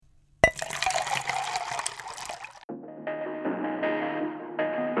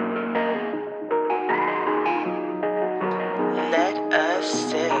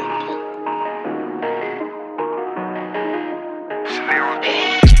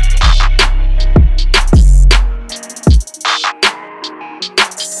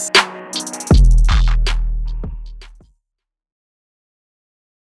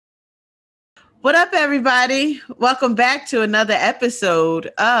up, everybody? Welcome back to another episode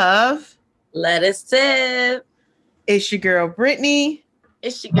of Let Us Sip. It's your girl, Brittany.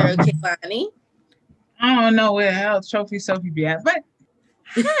 It's your girl, Kehlani. I don't know where the hell Trophy Sophie be at, but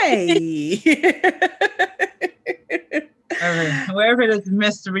Hey. wherever this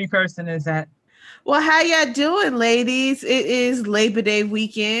mystery person is at. Well, how y'all doing, ladies? It is Labor Day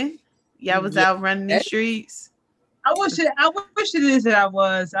weekend. Y'all was out running the streets. I wish it is that I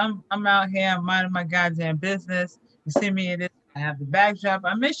was. I'm out here. I'm minding my goddamn business. You see me in this. I have the backdrop.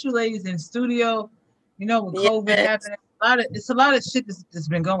 I miss you ladies in studio. You know, with COVID happening, it's a lot of shit that's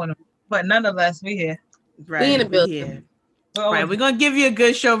been going on. But nonetheless, we here. Right, we in the building. Right, we're gonna give you a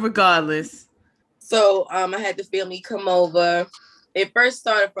good show regardless. So I had the family come over. It first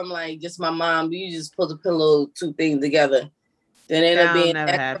started from like just my mom. You just put the pillow two things together. Then it ended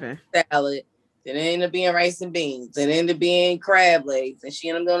up being salad. Then it ended up being rice and beans. Then it ended up being crab legs. And she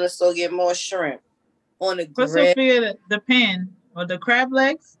ended up going to the store get more shrimp on the grill. Put Sophia the pan or the crab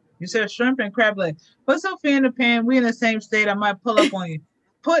legs. You said shrimp and crab legs. Put Sophia in the pan. We in the same state. I might pull up on you.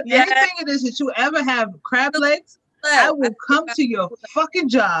 Put anything in this that you ever have crab legs. I will come to your fucking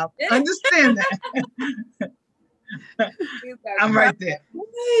job. Understand that. I'm right there.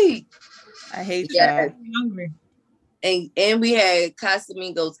 Wait. I hate that. I'm hungry. And we had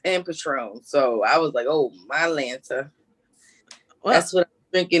Casamigos and Patron. So I was like, oh, my Lanta. Well, that's what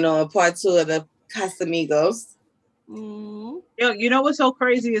I'm drinking on part 2 of the Casamigos. Yo, you know what's so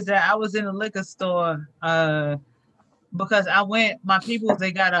crazy is that I was in a liquor store because I went, my people,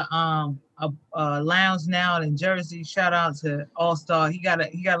 they got a lounge now in Jersey. Shout out to All Star. He got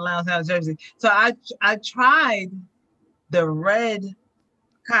a lounge now in Jersey. So I tried the red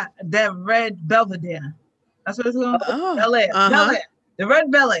Belvedere. That's what it's called. Bel Air. Bel Air. The red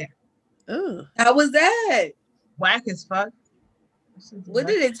Bel Air. Oh. How was that? Whack as fuck. What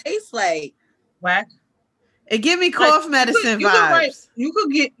did it taste like? Whack. It give me cough medicine vibes. You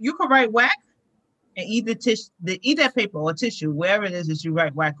could write whack and eat eat that paper or tissue, wherever it is that you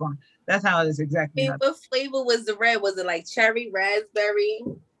write whack on. That's how it is exactly. What flavor was the red? Was it like cherry, raspberry?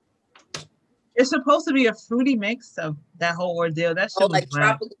 It's supposed to be a fruity mix of that whole ordeal. That shit like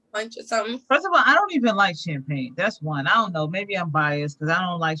tropical punch or something. First of all, I don't even like champagne. That's one. I don't know. Maybe I'm biased because I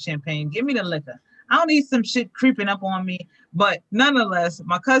don't like champagne. Give me the liquor. I don't need some shit creeping up on me. But nonetheless,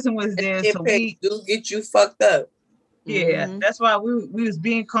 my cousin was there, so we do get you fucked up. Yeah, that's why we was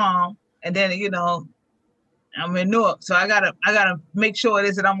being calm. And then I'm in Newark, so I gotta make sure it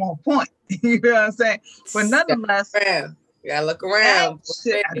is that I'm on point. You know what I'm saying? But nonetheless, you gotta look around.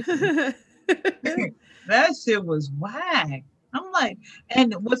 That shit was whack. I'm like,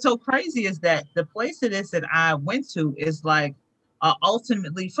 and what's so crazy is that the place it is that I went to is like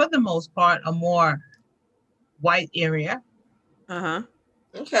ultimately, for the most part, a more white area.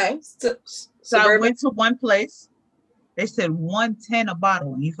 Okay. So I went to one place. They said $110 a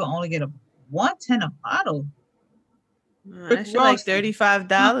bottle, and you can only get a $110 a bottle. That's like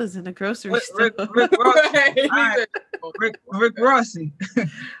 $35 in the grocery store. Rick Rossi.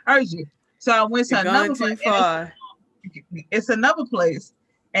 Heard you. So I went to another place. It's another place,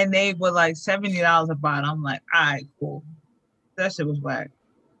 and they were like $70 a bottle. I'm like, all right, cool. That shit was whack.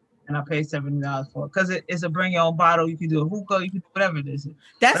 And I paid $70 for it because it's a bring your own bottle. You can do a hookah, you can do whatever it is.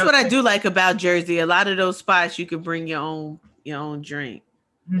 That's what I do like about Jersey. A lot of those spots you can bring your own drink.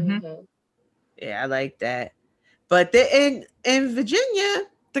 Yeah, I like that. But in Virginia,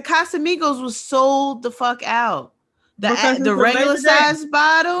 the Casamigos was sold the fuck out. The regular size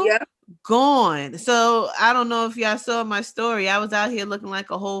bottle, gone. So I don't know if y'all saw my story. I was out here looking like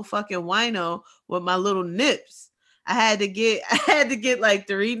a whole fucking wino with my little nips. I had to get like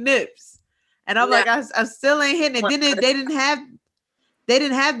 3 nips, and I'm like, I still ain't hitting it. Then they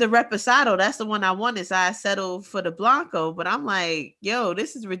didn't have the Reposado. That's the one I wanted, so I settled for the Blanco. But I'm like, yo,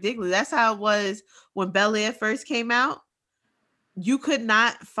 this is ridiculous. That's how it was when Bel Air first came out. You could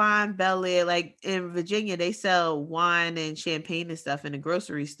not find Bel Air. Like in Virginia, they sell wine and champagne and stuff in the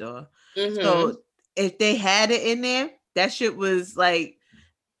grocery store. So if they had it in there, that shit was like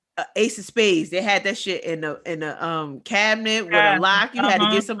Ace of Spades. They had that shit in a cabinet with a lock. You had to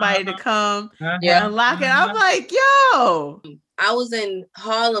get somebody to come and unlock it. I'm like, yo. I was in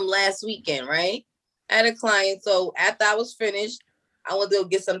Harlem last weekend, right? I had a client. So after I was finished, I went to go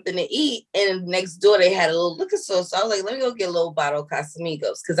get something to eat. And next door, they had a little liquor store. So I was like, let me go get a little bottle of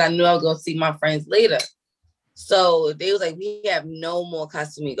Casamigos because I knew I was going to see my friends later. So they was like, we have no more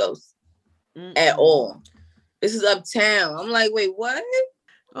Casamigos at all. This is uptown. I'm like, wait, what?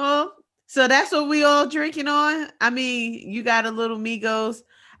 Oh, so that's what we all drinking on? I mean, you got a little Migos.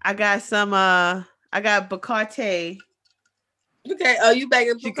 I got some, I got Bacardi. Okay. Oh, you back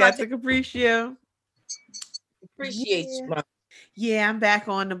up? You got the Capriccio. Appreciate you, Mom. Yeah, I'm back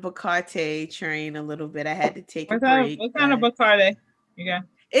on the Bacardi train a little bit. I had to take a break. What kind of Bacardi you got?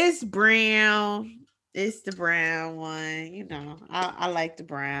 It's brown. It's the brown one. You know, I like the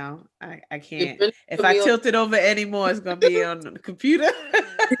brown. I can't. If I tilt it over anymore, it's gonna be on the computer. Oh,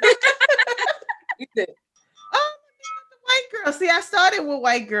 the white girl. See, I started with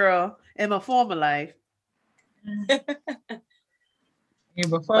white girl in my former life.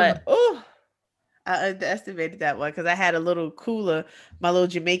 But I underestimated that one because I had a little cooler. My little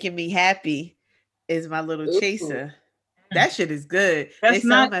Jamaican Me Happy is my little chaser. That shit is good. That's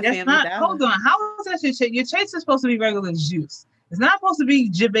not. Hold on. How is that shit? Your chaser is supposed to be regular juice. It's not supposed to be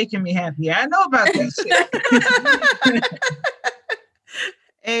Jamaican Me Happy. I know about that shit.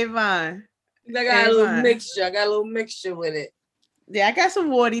 Avon. I got a little mixture. I got a little mixture with it. Yeah, I got some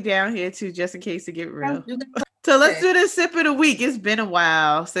Wardy down here too, just in case to get real. So let's do the sip of the week. It's been a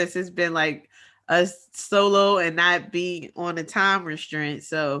while since it's been like a solo and not be on a time restraint.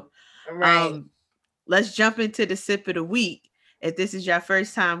 So let's jump into the sip of the week. If this is your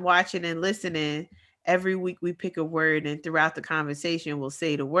first time watching and listening, every week we pick a word and throughout the conversation we'll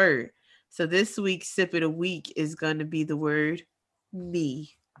say the word. So this week's sip of the week is going to be the word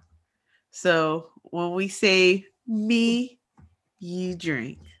me. So when we say me, you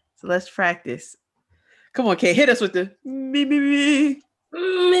drink. So let's practice. Come on, Kay, hit us with the me. Me.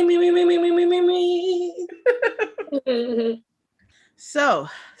 So,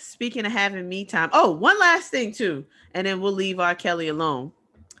 speaking of having me time. Oh, one last thing too, and then we'll leave R. Kelly alone.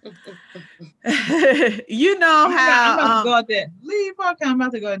 You know how I'm about to go out there. Leave R. Kelly. I'm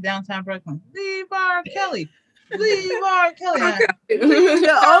about to go to downtown Brooklyn. Leave R. Kelly. Leave R. Kelly.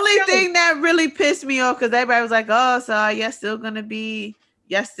 The only thing that really pissed me off because everybody was like, "Oh, so y'all still gonna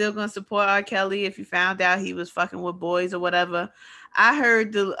support R. Kelly if you found out he was fucking with boys or whatever." I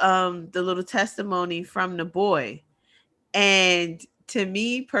heard the little testimony from the boy, and to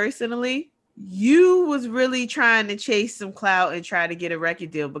me personally, you was really trying to chase some clout and try to get a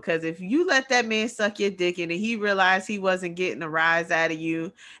record deal, because if you let that man suck your dick and he realized he wasn't getting a rise out of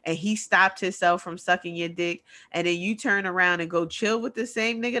you and he stopped himself from sucking your dick, and then you turn around and go chill with the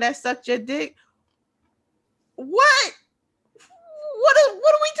same nigga that sucked your dick, what are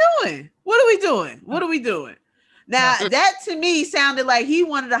we doing? Now that to me sounded like he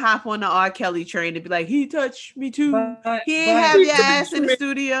wanted to hop on the R. Kelly train to be like, he touched me too. He didn't have your ass in the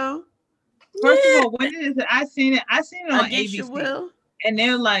studio. First of all, when is it? I seen it on ABC. And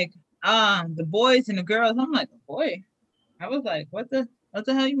they're like, the boys and the girls. I'm like, a boy. I was like, what the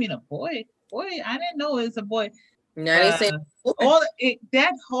hell you mean a boy? Boy, I didn't know it was a boy. No, they say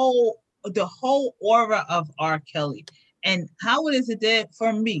the whole aura of R. Kelly. And how is it that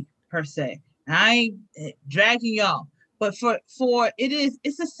for me per se? I ain't dragging y'all, but for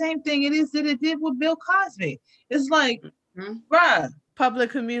it's the same thing it is that it did with Bill Cosby. It's like, bruh,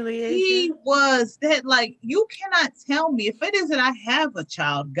 public humiliation. He was that, like, you cannot tell me if it is that I have a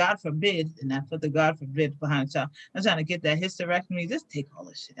child, God forbid, and I put the God forbid behind child. I'm trying to get that hysterectomy. Just take all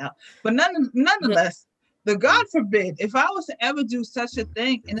this shit out. But nonetheless, the God forbid, if I was to ever do such a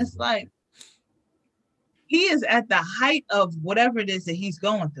thing, and it's like, he is at the height of whatever it is that he's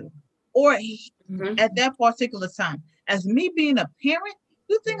going through, or at that particular time. As me being a parent,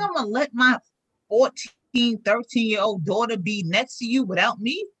 you think I'm gonna let my 14, 13-year-old daughter be next to you without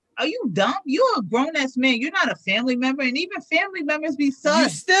me? Are you dumb? You're a grown-ass man. You're not a family member, and even family members be sus. You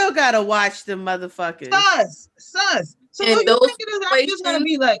still gotta watch the motherfuckers. Sus. So you think it is I'm just gonna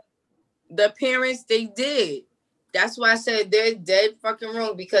be like, the parents, they did. That's why I said they're dead fucking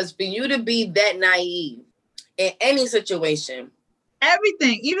wrong, because for you to be that naive in any situation,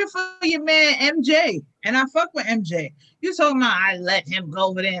 everything, even for your man MJ, and I fuck with MJ. You talking about I let him go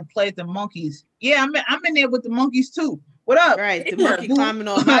over there and play with the monkeys? Yeah, I'm in there with the monkeys too. What up? Right, the monkey climbing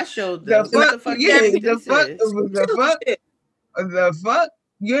on my shoulder. The fuck?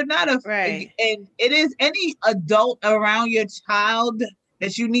 You're not a right. And it is any adult around your child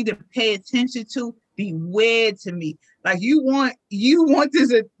that you need to pay attention to. Be weird to me. Like you want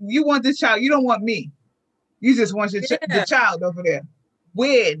this child. You don't want me. You just want the child over there.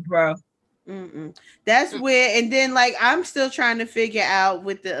 Weird, bro. That's weird. And then, like, I'm still trying to figure out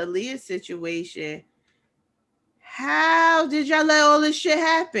with the Aaliyah situation, how did y'all let all this shit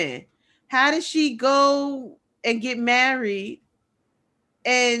happen? How did she go and get married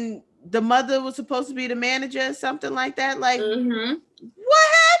and the mother was supposed to be the manager or something like that? Like, what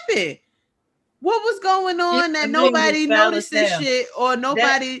happened? What was going on that nobody noticed this shit or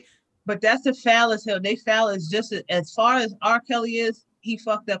nobody... But that's the foul as hell. They foul is just as far as R. Kelly is, he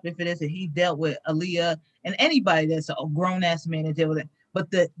fucked up if it is that he dealt with Aaliyah and anybody that's a grown ass man that dealt with it. but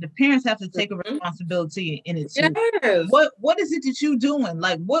the parents have to take a responsibility in it too. Yes. What is it that you doing?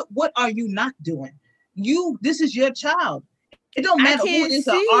 Like what are you not doing? This is your child. It don't matter who is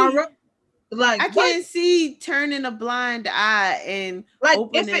an aura. Like I can't see turning a blind eye and like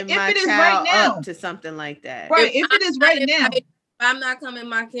opening if my it is child right now, up to something like that. Right. If it is right now. If I'm not coming,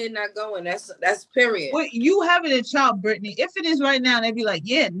 my kid not going. That's period. Well, you having a child, Brittany. If it is right now, they'd be like,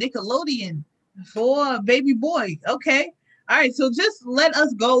 yeah, Nickelodeon for a baby boy. Okay. All right. So just let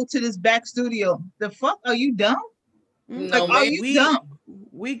us go to this back studio. The fuck? Are you dumb? No, like, are you dumb?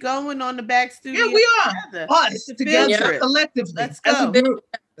 We going on the back studio. Yeah, we are. Us together collectively. Let's go. As a group.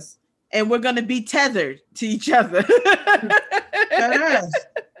 And we're gonna be tethered to each other. That is.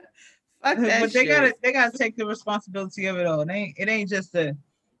 Fuck that but shit. they gotta take the responsibility of it all. It ain't just the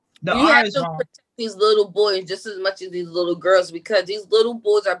you have to protect these little boys just as much as these little girls, because these little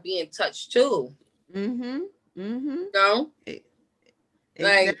boys are being touched too. No? Exactly.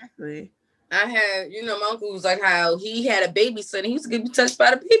 Like, I had, my uncle was like how he had a babysitter. He was going to be touched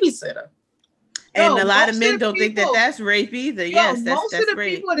by the babysitter. And a lot of men don't think that that's rape either. Yes, most that's of the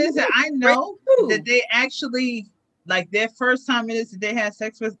rape. people that I know that they actually, like their first time it is that they had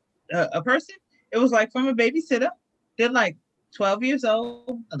sex with a person, it was like from a babysitter. They're like 12 years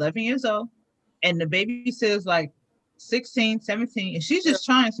old, 11 years old, and the babysitter's like 16, 17, and she's just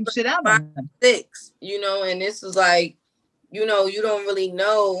trying some shit out on them. 6, and this is like, you don't really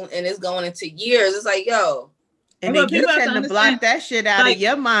know, and it's going into years. It's like, yo. And then you tend to block that shit out of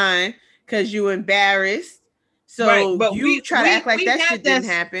your mind because you embarrassed. So but you try to act like that shit didn't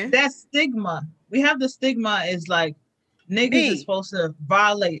happen. That stigma. We have the stigma is like niggas is supposed to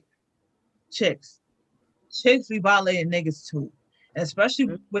violate chicks. Chicks be violating niggas too. Especially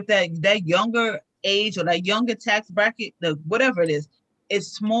with that younger age or that younger tax bracket, whatever it is, it's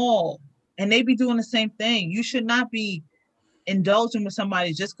small. And they be doing the same thing. You should not be indulging with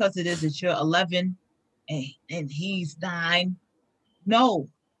somebody just because it is that you're 11 and he's 9. No,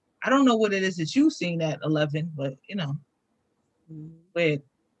 I don't know what it is that you've seen at 11, but weird.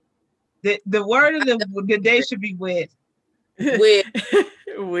 The word of the day should be weird. Weird.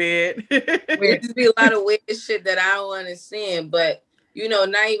 Weird. There's be a lot of weird shit that I don't understand, but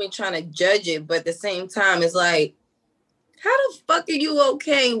not even trying to judge it, but at the same time, it's like, how the fuck are you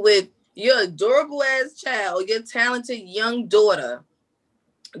okay with your adorable ass child, your talented young daughter,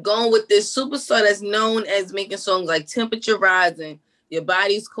 going with this superstar that's known as making songs like Temperature Rising, Your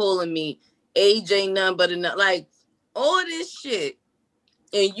Body's Calling Me, AJ None But Enough, like all this shit,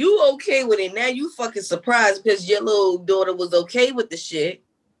 and you okay with it? Now you fucking surprised because your little daughter was okay with the shit.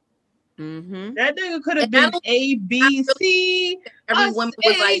 That nigga could have been A, B, C, every woman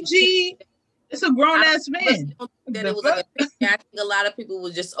was like G. It's a grown ass man. That it was like I think a lot of people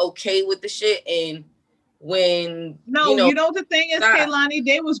were just okay with the shit, and when you know the thing is, Kaylani,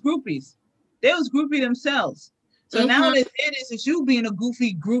 they was groupies. They was groupie themselves. So now that it is you being a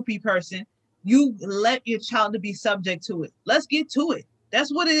goofy groupie person, you let your child to be subject to it. Let's get to it.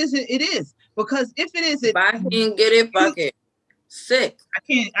 That's what it is. It is because if it is, if I can get it, fuck it. Sick.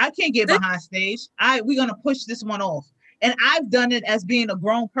 I can't get behind stage. We're gonna push this one off. And I've done it as being a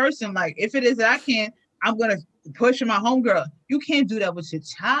grown person. Like if it is that I can't, I'm gonna push my homegirl. You can't do that with your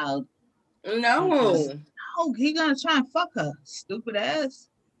child. No, he gonna try and fuck her, stupid ass.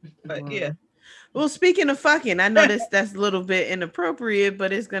 But yeah. Well, speaking of fucking, I know that's a little bit inappropriate,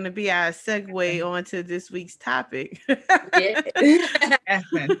 but it's going to be our segue onto this week's topic.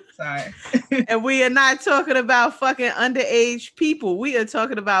 Sorry. And we are not talking about fucking underage people. We are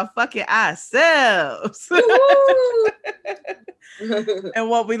talking about fucking ourselves. And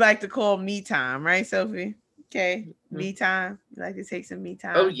what we like to call me time, right, Sophie? Okay, me time. You like to take some me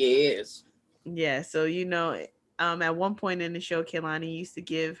time? Oh, yes. Yeah, so at one point in the show, Kehlani used to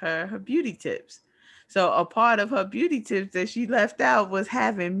give her beauty tips. So a part of her beauty tips that she left out was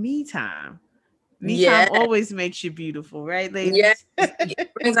having me time. Me time always makes you beautiful, right, ladies? Yes,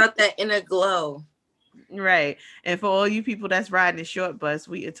 it brings out that inner glow. Right. And for all you people that's riding a short bus,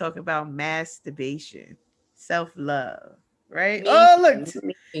 we are talking about masturbation, self-love, right? Look.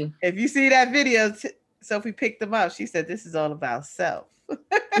 If you see that video, Sophie picked them up. She said, this is all about self.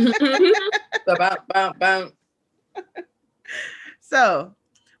 So,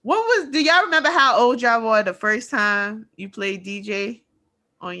 do y'all remember how old y'all were the first time you played DJ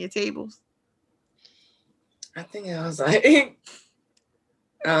on your tables? I think I was like,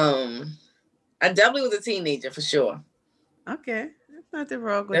 I definitely was a teenager for sure. Okay, there's nothing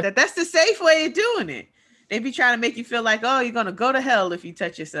wrong with that. That's the safe way of doing it. They be trying to make you feel like, oh, you're gonna go to hell if you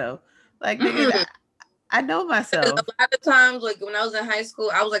touch yourself. Like, nigga, I know myself. A lot of times, like when I was in high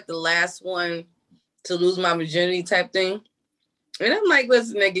school, I was like the last one to lose my virginity type thing. And I'm like,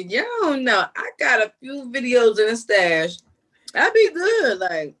 listen, nigga, you don't know. I got a few videos in the stash. I'd be good.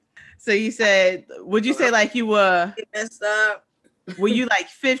 Like, so you said, would you say like you were messed up? Were you like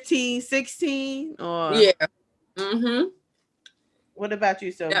 15, 16 or? Yeah. Mm-hmm. What about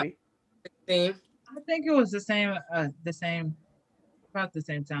you, Sophie? Yep. I think it was the same, about the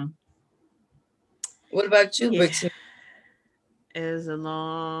same time. What about you, Bixie? It was a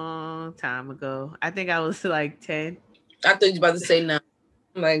long time ago. I think I was like 10. I thought you were about to say 9.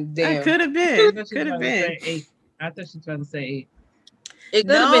 I'm like, damn. I could have been. Could have been 8. I thought she was about to say 8. It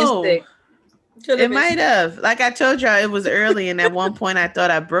could have been 6. It might have. Like I told y'all, it was early, and at one point I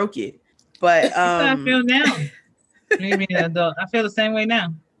thought I broke it. But that's how I feel now. Maybe an adult. I feel the same way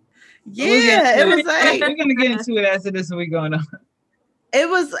now. Yeah, it was like we're gonna get into it after this week going on.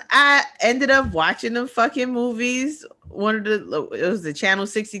 I ended up watching them fucking movies. It was the Channel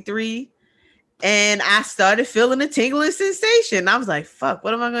 63. And I started feeling a tingling sensation. I was like, fuck,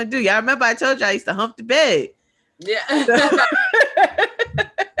 what am I gonna do? Y'all remember I told you I used to hump the bed. Yeah.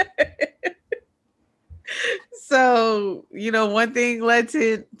 So, one thing led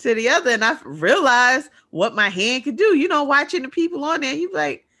to the other, and I realized what my hand could do. Watching the people on there, you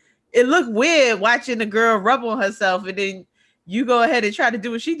like, it looked weird watching the girl rub on herself, and then you go ahead and try to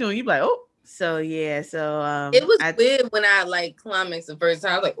do what she's doing. You be like, oh, so yeah, so it was weird when I like climax the first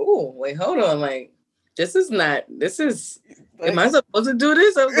time. I was like, oh, wait, hold on, like this is. Am I supposed to do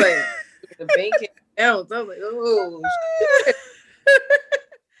this? I was like, the bank down. So I was like, oh shit.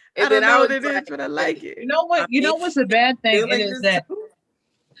 I don't know what it is, but I like it. You know what? You know what's a bad thing? It is that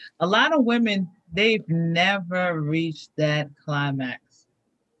a lot of women, they've never reached that climax.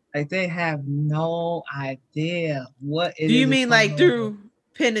 Like they have no idea what it is. Do you mean like through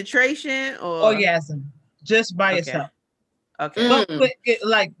penetration or orgasm? Just by yourself. Okay. But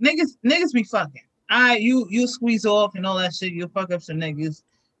like niggas be fucking. You squeeze off and all that shit. You fuck up some niggas.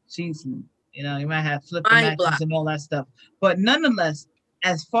 She's, you might have flipping matches and all that stuff. But nonetheless,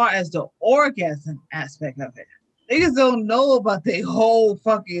 as far as the orgasm aspect of it, niggas don't know about their whole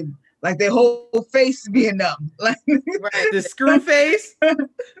fucking, like their whole face being numb. Like the screw face.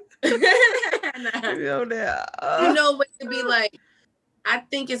 You know what to be like? I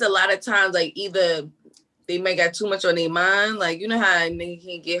think it's a lot of times like either they may got too much on their mind. Like, you know how a nigga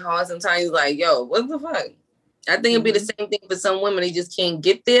can get hard sometimes, like, yo, what the fuck? I think it'd be the same thing for some women. They just can't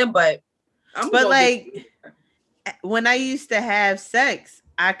get there, but when I used to have sex,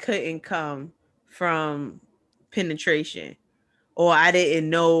 I couldn't come from penetration, or I didn't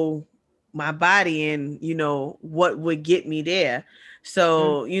know my body and what would get me there.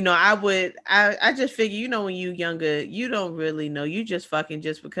 So I just figure, when you younger, you don't really know, you just fucking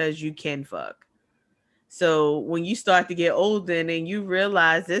just because you can fuck. So when you start to get older and then you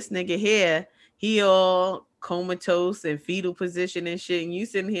realize this nigga here, he all comatose and fetal position and shit, and you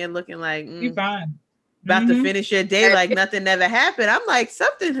sitting here looking like you fine, about to finish your day like nothing ever happened. I'm like,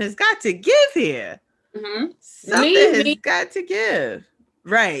 something has got to give here. Something has got to give.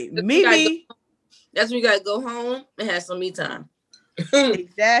 Right. Me. That's when you gotta go home and have some me time.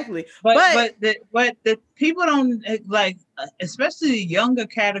 Exactly. But the people don't like, especially the younger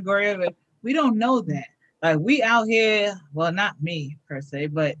category of it, we don't know that. Like we out here, well, not me per se,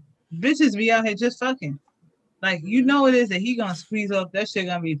 but bitches be out here just fucking. Like, it is that he gonna squeeze off, that shit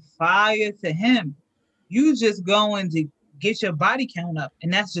gonna be fire to him. You just going to get your body count up,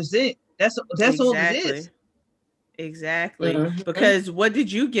 and that's just it. That's all it is. Exactly. Because what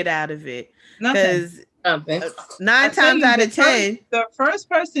did you get out of it? Nothing. 9 times out of 10, the first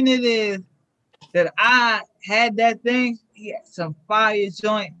person it is that I had that thing, he had some fire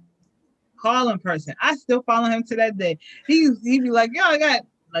joint. Calling person. I still follow him to that day. He'd be like, yo, I got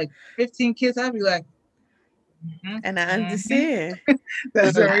like 15 kids. I'd be like, and I understand.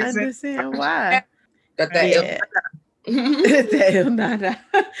 That's I understand why. Got that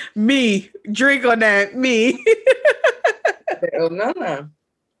Me, drink on that. Me.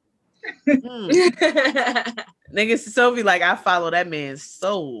 Nigga, Sophie, like, I follow that man's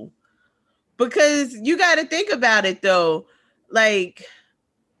soul. Because you got to think about it, though. Like,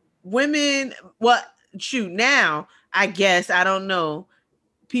 women, now, I guess, I don't know,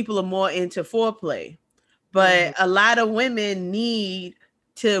 people are more into foreplay. But a lot of women need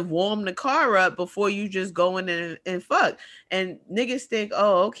to warm the car up before you just go in and fuck. And niggas think,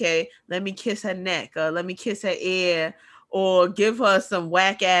 oh, okay, let me kiss her neck, or let me kiss her ear, or give her some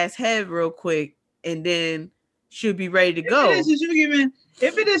whack ass head real quick, and then she'll be ready to go. If it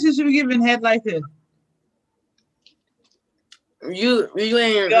is, you should be giving head like this. You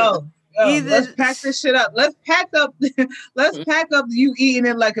ain't go. Let's pack this shit up. Let's pack up you eating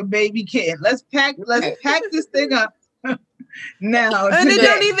it like a baby kid. Let's pack this thing up. Now, and it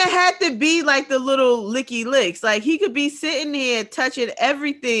don't even have to be like the little licky licks. Like he could be sitting here touching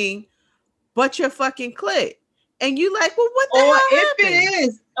everything but your fucking clit. And you like, well, what the hell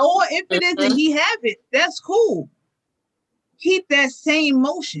happened? Or if it is and he have it, that's cool. Keep that same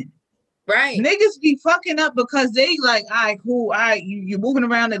motion. Right. Niggas be fucking up because they like, all right, cool. All right, you're moving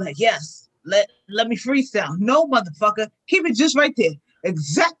around. They're like, yes, let me freestyle. No, motherfucker. Keep it just right there.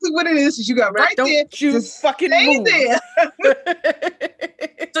 Exactly what it is you got right Don't there. You just fucking stay move. there.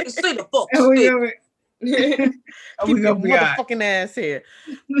 Stay the fuck Keep your motherfucking ass here.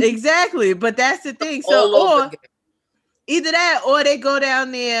 Exactly. But that's the thing. So, or either that or they go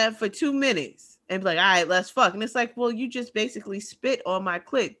down there for 2 minutes and be like, all right, let's fuck. And it's like, well, you just basically spit on my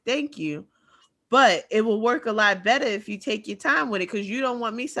clit. Thank you. But it will work a lot better if you take your time with it, because you don't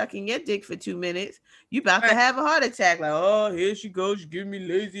want me sucking your dick for 2 minutes. You about to have a heart attack. Like, oh, here she goes. She giving me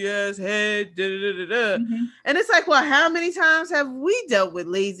lazy ass head. Mm-hmm. And it's like, well, how many times have we dealt with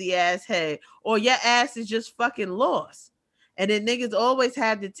lazy ass head? Or your ass is just fucking lost. And then niggas always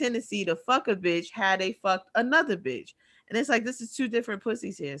have the tendency to fuck a bitch how they fucked another bitch. And it's like, this is 2 different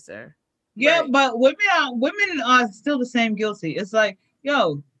pussies here, sir. Yeah, right. But women are still the same guilty. It's like,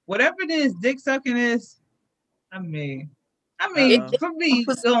 yo, whatever it is, dick sucking is. I mean, for me,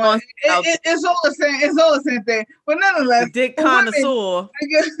 it's all the same. It's all the same thing. But nonetheless, the dick connoisseur.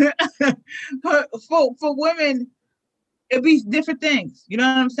 For women, it be different things. You know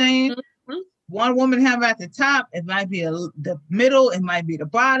what I'm saying? Mm-hmm. One woman have at the top. It might be the middle. It might be the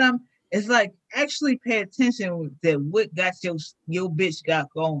bottom. It's like, actually pay attention to what got your bitch got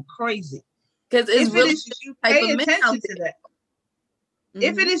going crazy. Because it's if really it is you pay attention to that. Mm-hmm.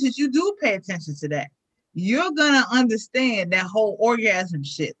 If it is that you do pay attention to that, you're gonna understand that whole orgasm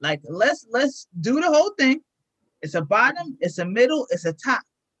shit. Like, let's do the whole thing. It's a bottom, it's a middle, it's a top.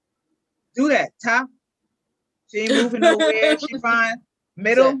 Do that. Top. She ain't moving nowhere. She fine.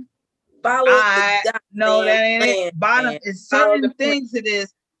 Middle. No, that ain't it. Bottom is certain things it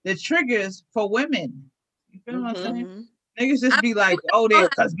is the triggers for women. You feel what I'm saying? Niggas just be like, oh, there,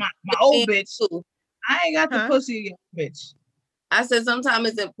 because my old bitch, I ain't got the pussy, bitch. I said sometimes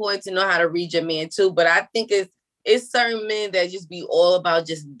it's important to know how to read your man too, but I think it's certain men that just be all about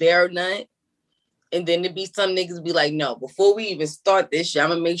just their nut. And then there be some niggas be like, no, before we even start this shit, I'm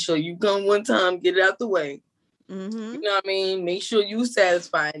gonna make sure you come one time, get it out the way. Mm-hmm. You know what I mean? Make sure you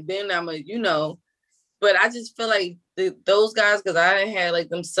satisfied. Then I'm but I just feel like those guys, because I didn't have like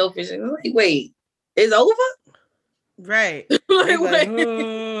them selfish, and like, wait, it's over? Right. like,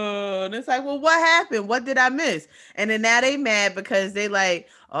 oh. And it's like, well, what happened? What did I miss? And then now they mad because they like,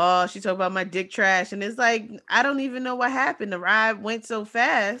 oh, she talked about my dick trash. And it's like, I don't even know what happened. The ride went so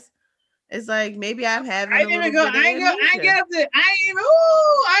fast. It's like, maybe I'm having I didn't even do tick tick.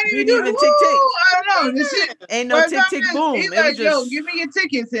 I don't know. This shit ain't no tick tick boom. He's like, yo, give me your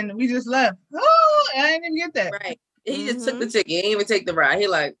tickets, and we just left. Oh, I didn't even get that. Right. He just took the ticket. He didn't even take the ride. He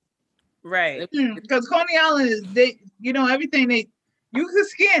like, right. Because Coney Island is everything you can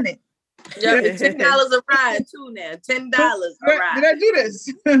scan it. Yeah, $10 a ride too now. $10 a ride. Did I do this?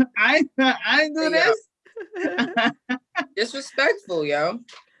 I ain't do this. Disrespectful, yo.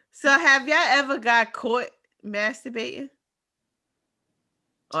 So have y'all ever got caught masturbating?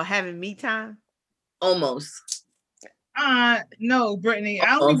 Or having me time? Almost. No, Brittany.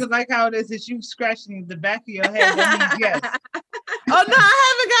 I don't even like how it is that you scratching the back of your head. That means yes. Oh no, I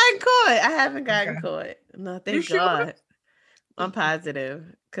haven't gotten caught. No, thank God. Sure? I'm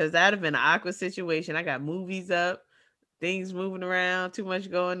positive. Because that'd have been an awkward situation. I got movies up, things moving around, too much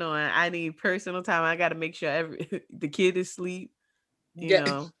going on. I need personal time. I gotta make sure the kid is asleep. You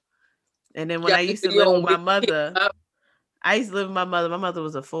know. And then when I used to live with my mother, my mother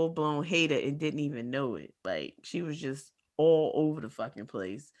was a full-blown hater and didn't even know it. Like, she was just all over the fucking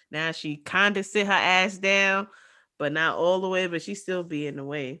place. Now she kind of sit her ass down, but not all the way, but she still be in the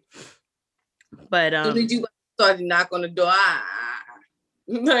way. But so did you start to knock on the door?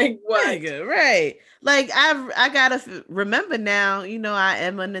 Like what? Nigga, right. Like I gotta remember now, I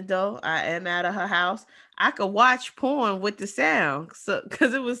am an adult. I am out of her house. I could watch porn with the sound. So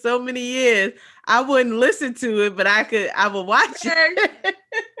because it was so many years, I wouldn't listen to it, but I would watch it.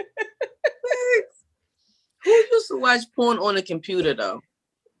 Who used to watch porn on a computer though?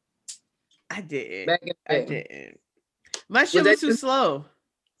 I didn't. My shit was too slow.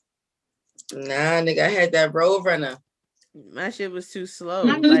 Nah, nigga, I had that Roadrunner. My shit was too slow.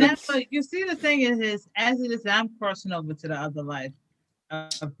 But you see, the thing is, as it is, I'm crossing over to the other life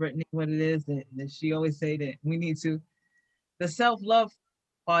of Brittany. What it is that she always say that we need to, the self-love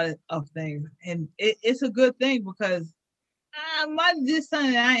part of things, and it's a good thing because this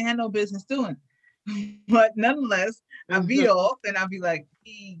something I ain't had no business doing. But nonetheless, I'll be off and I'll be like,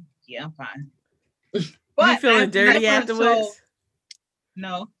 yeah, I'm fine. But you feeling dirty afterwards?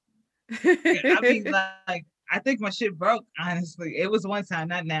 No. I'll be like, I think my shit broke, honestly. It was one time,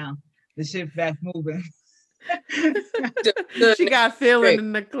 not now. The shit back moving. She got feeling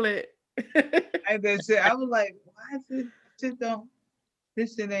in the clit. And then shit, I was like, why is this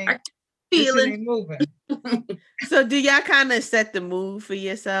shit ain't moving. So do y'all kind of set the mood for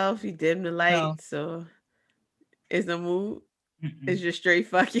yourself? You dim the lights, so is the mood? It's just straight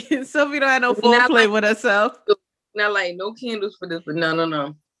fucking. Sophie don't have no foreplay with herself. Not like no candles for this, but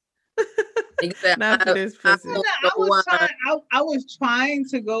no. Exactly. Not for this pussy. I was trying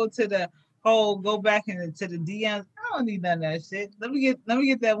to go to the whole go back into the DMs. I don't need none of that shit. Let me get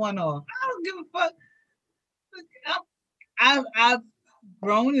that one off. I don't give a fuck. I've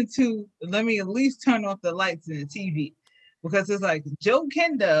grown into let me at least turn off the lights in the TV. Because it's like Joe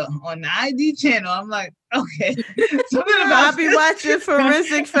Kenda on the ID channel. I'm like, okay. I'll be watching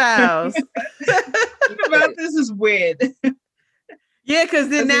Forensic Files. Something about this is weird. Yeah, because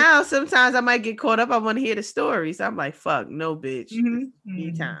then now sometimes I might get caught up. I want to hear the stories. I'm like, fuck, no, bitch.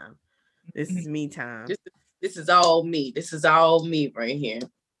 Me time. This is me time. This is all me. This is all me right here.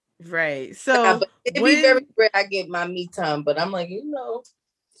 Right. So it'd be very rare I get my me time, but I'm like,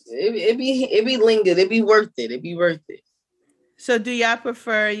 it be lingered. It'd be worth it. It'd be worth it. So do y'all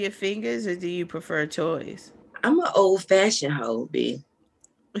prefer your fingers or do you prefer toys? I'm an old-fashioned hoe, B.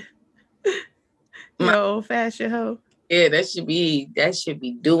 You're old-fashioned hoe? Yeah, that should be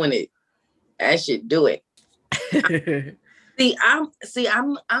doing it. I should do it.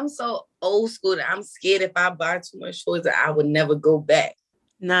 I'm so old school that I'm scared if I buy too much toys that I would never go back.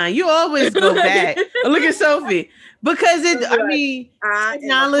 Nah, you always go back. Look at Sophie. Because technology.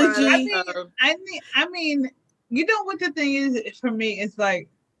 I mean, you know what the thing is for me? It's like,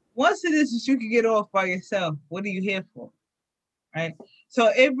 once it is that you can get off by yourself, what are you here for? Right?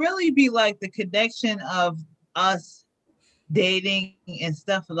 So it really be like the connection of us dating and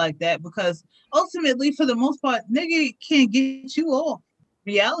stuff like that, because ultimately, for the most part, nigga can't get you off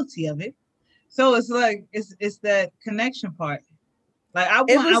reality of it. So it's like, it's that connection part. Like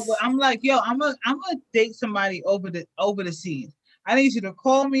I'm like, yo, I'm gonna date somebody over the seas. I need you to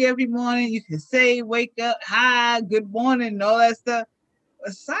call me every morning. You can say, wake up, hi, good morning, and all that stuff.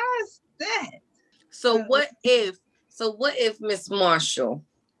 Besides that. So what if Miss Marshall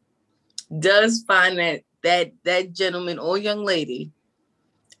does find that gentleman or young lady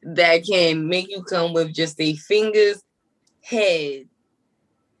that can make you come with just a fingers, head,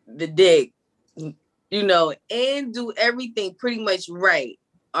 the dick, and do everything pretty much right?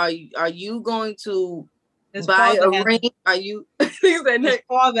 Are you going to buy a ring? Are you? His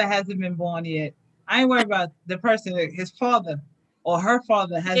father hasn't been born yet. I ain't worried about the person. His father or her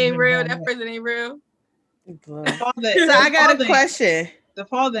father hasn't been real. Born that yet. person ain't real. So I got a question. The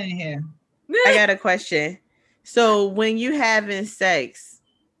father ain't here. I got a question. So when you having sex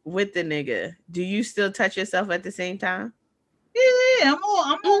with the nigga, do you still touch yourself at the same time? Yeah, I'm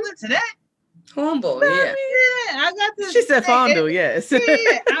all into that. Humble, yeah. I got the. She said fondle, yes. Yeah,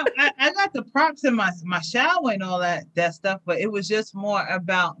 I got the props in my shower and all that stuff, but it was just more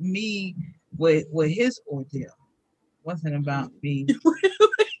about me with his ordeal. It wasn't about me.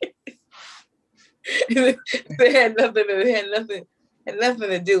 It had nothing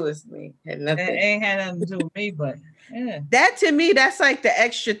to do with me. It ain't had nothing to do with me, but yeah. That to me, that's like the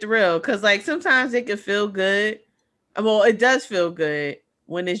extra thrill, because like sometimes it can feel good. Well, it does feel good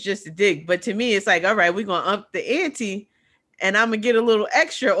when it's just a dick, but to me, it's like, all right, we're gonna up the ante, and I'm gonna get a little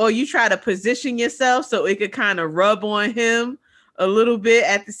extra. Or you try to position yourself so it could kind of rub on him a little bit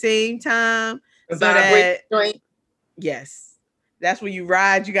at the same time. Yes, that's when you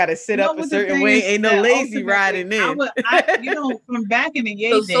ride. You got to sit up a certain way. Ain't no lazy riding in. From back in the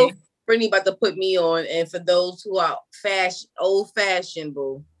day. So Brittany about to put me on, and for those who are old fashioned,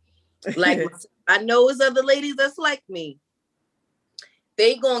 boo, like I know it's other ladies that's like me.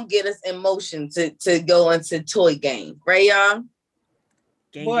 They gonna get us in motion to go into toy game, right, y'all?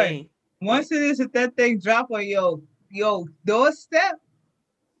 Gang. Once it is that thing drop on your doorstep.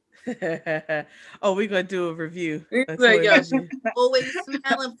 Oh, we're gonna do a review. Like, always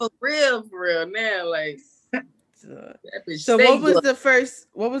smelling for real now. Like, so what was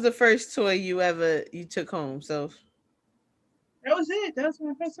the first toy you took home? So that was it. That's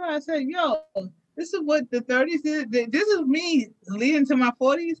my first one. I said, yo, this is what the 30s is. This is me leading to my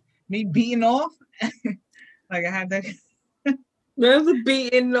 40s, me beating off. Like I had that. That's a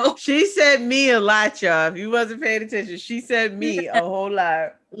beating off. She said me a lot, y'all. If you wasn't paying attention, she said me a whole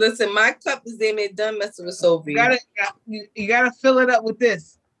lot. Listen, my cup is in it. Done messing with Sophie. You gotta fill it up with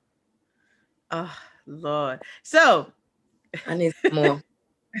this. Oh Lord. So I need some more.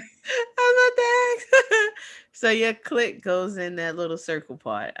 I'm not So your clit goes in that little circle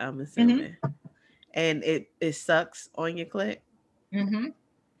part, I'm assuming. And it sucks on your clit. It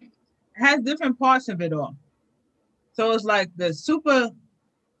has different parts of it all. So it's like the super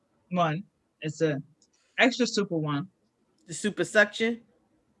one. It's a extra super one. The super suction.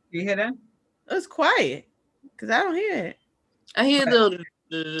 You hear that? It's quiet because I don't hear it. I hear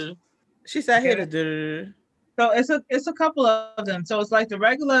the. She said, "I hear the." So it's a couple of them. So it's like the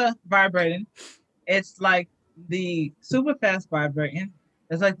regular vibrating. It's like the super fast vibrating.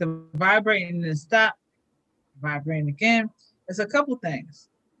 It's like the vibrating and stop, vibrating again. It's a couple things.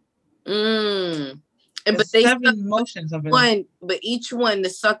 And but they 7 motions of it. One, but each one the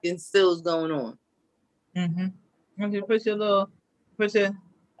sucking still is going on. When you put your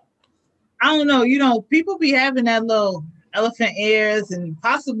I don't know, you know, people be having that little elephant ears and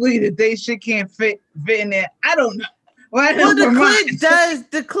possibly that they shit can't fit in there. I don't know. Well, the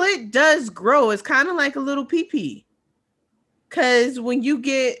clit does grow. It's kind of like a little pee-pee. Cause when you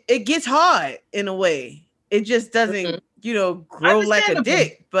it gets hard in a way. It just doesn't, grow like a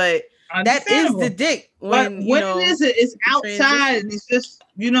dick, but that is the dick. When it is, it's outside and it's just,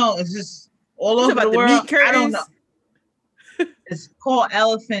 it's just all over the world. I don't know. It's called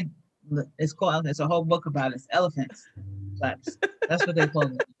elephant. It's called. There's a whole book about it. It's elephants flaps. That's what they call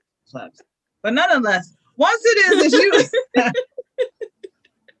it, flaps. But nonetheless, once it is, it's you.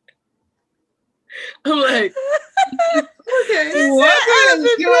 I'm like, okay. What is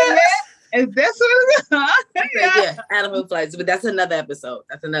doing that? Is that what it is? Yeah, animal flights. But that's another episode.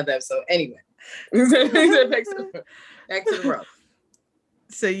 Anyway, back to the road.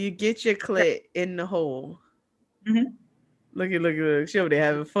 So you get your clit in the hole. Look. She over there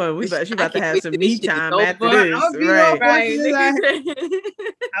having fun. She about to have some me time after this. Right.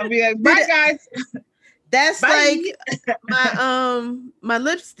 I'll be like, bye guys. That's bye. Like my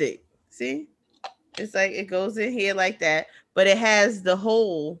lipstick. See? It's like it goes in here like that, but it has the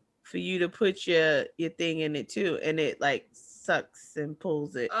hole for you to put your thing in it too, and it like sucks and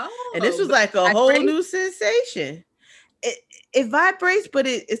pulls it. And this was like a whole new sensation. It vibrates, but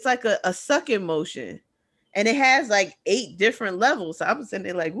it's like a sucking motion. And it has like 8 different levels. So I'm sitting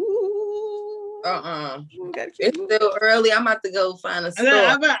there like, woo. It's still early. I'm about to go find a store.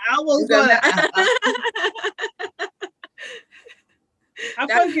 I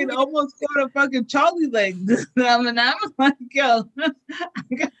fucking almost got a fucking Charlie leg. I'm like, yo.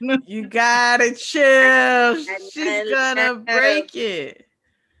 You gotta chill. She's gonna break it.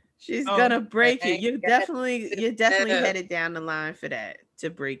 She's gonna break it. You're definitely headed down the line for that to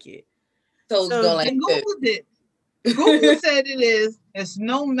break it. So Google did. Google said it is. There's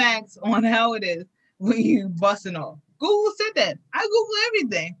no max on how it is when you busting off. Google said that. I Google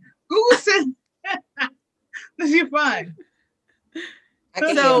everything. Google said you're fine.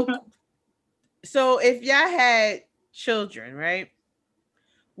 So if y'all had children, right?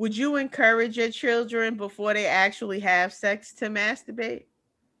 Would you encourage your children before they actually have sex to masturbate?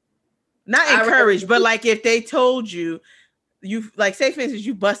 Not encourage, but like if they told you, like say for instance,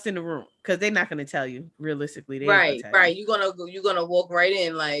 you bust in the room because they're not going to tell you realistically. Right. You're gonna walk right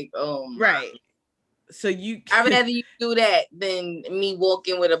in like, right. So I'd rather you do that than me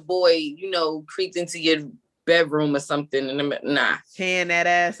walking with a boy, creeped into your bedroom or something, and nah, tearing that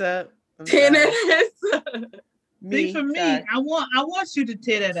ass up. See, for me, I want you to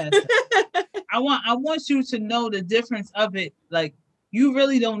tear that ass up. I want you to know the difference of it. Like, you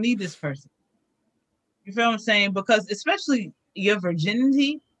really don't need this person. You feel what I'm saying? Because especially your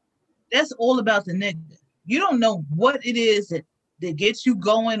virginity, that's all about the nigga. You don't know what it is that gets you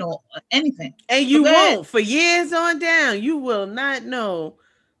going or anything. And you won't for years on down. You will not know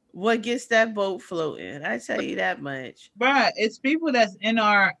what gets that boat floating. I tell you that much. But it's people that's in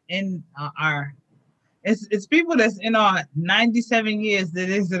our it's people that's in our 97 years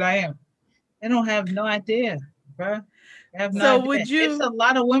that I am. They don't have no idea, bro. Would you? It's a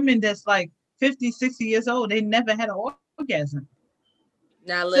lot of women that's like 50, 60 years old. They never had an orgasm.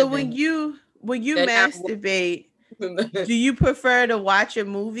 So when you masturbate, do you prefer to watch a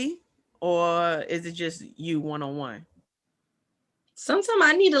movie or is it just you one-on-one? Sometimes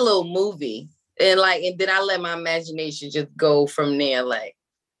I need a little movie and then I let my imagination just go from there. Like,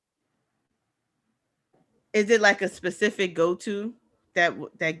 is it like a specific go-to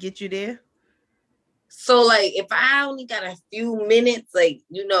that gets you there? So like if I only got a few minutes, I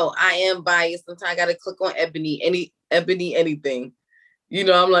am biased. Sometimes I gotta click on Ebony anything.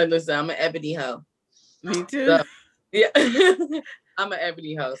 I'm like, listen, I'm an Ebony hoe. Me too. So, yeah. I'm an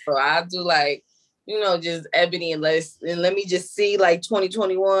Ebony hoe. So I do like just Ebony and let me just see like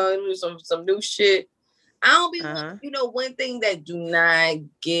 2021 some new shit. I don't be one thing that do not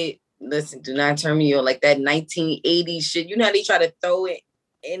turn me on like that 1980s shit. You know how they try to throw it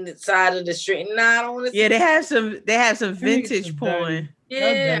in the side of the street. Nah, I don't want to. Yeah, they have some vintage porn.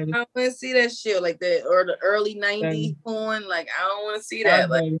 Yeah, I don't want to see that shit like that, or the early 90s porn. Like I don't want to see that.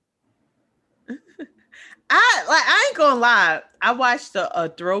 Like I ain't gonna lie. I watched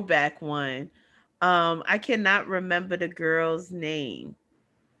a throwback one. I cannot remember the girl's name.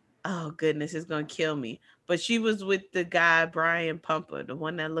 Oh goodness, it's gonna kill me. But she was with the guy Brian Pumper, the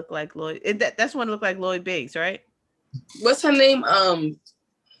one that looked like Lloyd. That's one that looked like Lloyd Banks, right? What's her name?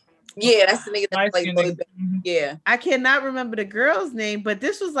 Yeah, that's the nigga that like Lloyd Banks. Yeah, I cannot remember the girl's name, but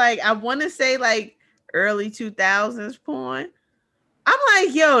this was like I want to say like early 2000s porn. I'm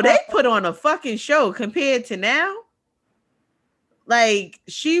like, yo, they put on a fucking show compared to now. Like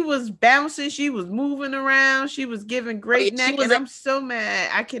she was bouncing, she was moving around, she was giving great neck, and I'm so mad.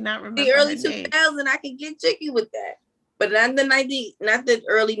 I cannot remember the early 2000s. I can get jiggy with that, but not the 90, not the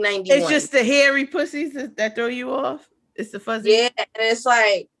early 90s. It's just the hairy pussies that throw you off. It's the fuzzy. Yeah, and it's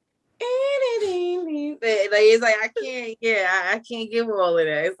like it's like I can't. Yeah, I can't give all of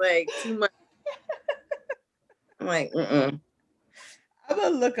that. It's like too much. I'm like, I'm gonna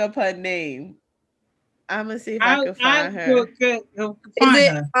look up her name. I'm gonna see if I can find her.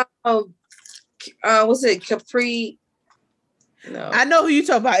 Was it Capri? No, I know who you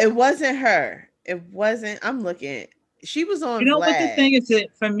talking about. It wasn't her. It wasn't. I'm looking. She was on. You know Vlad. what the thing is?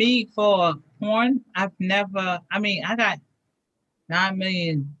 For me, for porn, I've never. I mean, I got 9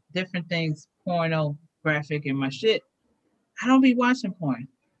 million different things pornographic in my shit. I don't be watching porn.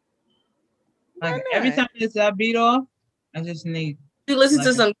 Like every time it's a beat off, I just need. You listen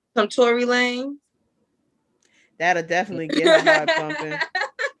to some Tory Lanez. That'll definitely get her heart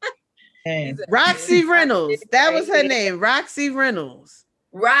pumping. Roxy Reynolds. That was her name. Roxy Reynolds.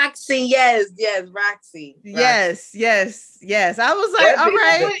 Roxy, yes, Roxy. Yes. I was like, all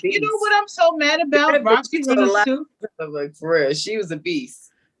right. You know what I'm so mad about? Roxy Reynolds too. Like for real, she was a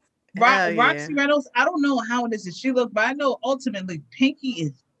beast. Roxy Reynolds. I don't know how it is that she looked, but I know ultimately Pinky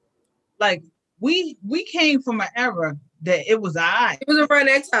is like we came from an era that it was alright. It was around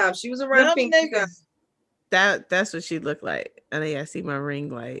that time. She was around Pinky. That's what she looked like. I think I see my ring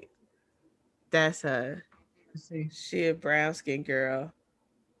light. That's her. Let's see. She a brown skin girl.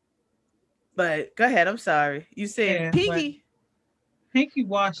 But go ahead. I'm sorry. You said Pinky. Pinky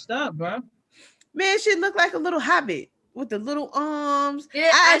washed up, bro. Man, she looked like a little hobbit with the little arms.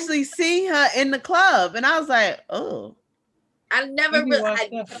 Yeah, I actually seen her in the club, and I was like, oh. I never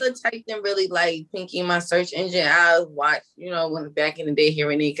typed in really like Pinky in my search engine. I watched, when back in the day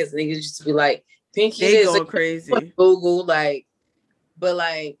hearing it, because niggas used to be like, Pinky they is going crazy. Google, like, but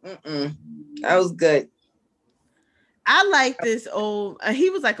like, that was good. I like this old. He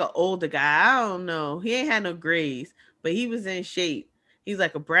was like an older guy. I don't know. He ain't had no grades, but he was in shape. He's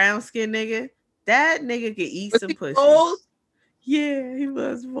like a brown skin nigga. That nigga could eat some pussy. Old? Yeah, he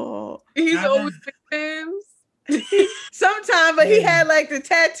was bald. He's always famous. Sometimes, but he had like the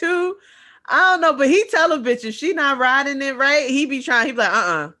tattoo. I don't know, but he tell a bitch if she not riding it right, he be like,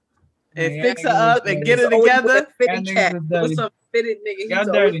 and fix her up and get her together. With some fitted nigga. He's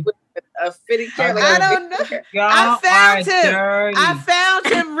always with a fitted cat. I don't know. I found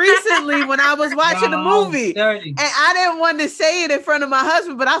him recently when I was watching the movie, and I didn't want to say it in front of my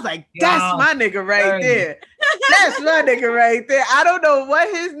husband, but I was like, "That's my nigga right there. That's my nigga right there." I don't know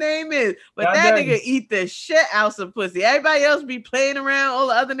what his name is, but that nigga eat the shit out some pussy. Everybody else be playing around. All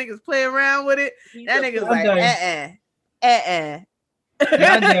the other niggas play around with it. That nigga's like,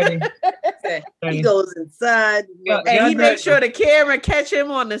 he goes inside and he makes sure the camera catch him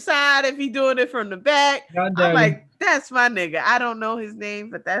on the side if he doing it from the back. I'm like, that's my nigga. I don't know his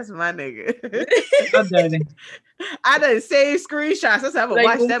name, but that's my nigga. I done save screenshots. Let's have a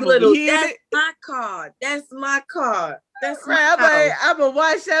watch that movie. That's my card. That's my card. That's right. I'm gonna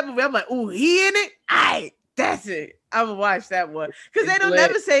watch that movie. I'm like, ooh, he in it? Aight, that's it. I'm gonna watch that one. Because they don't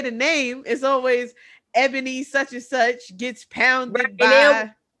never say the name. It's always Ebony such and such gets pounded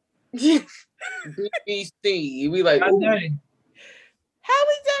by BBC. We like, how we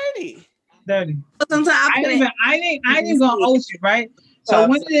dirty. Sometimes I ain't gonna hold you, right? So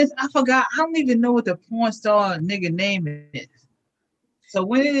when it is, I forgot. I don't even know what the porn star nigga name is. So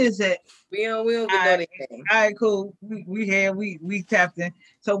when it is that we don't get anything. All right, cool. We here. We tapped in.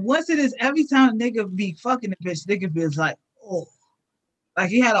 So once it is, every time nigga be fucking the bitch, nigga be like, oh. Like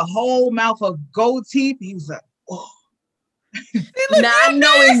he had a whole mouth of gold teeth. He was like, oh. Now I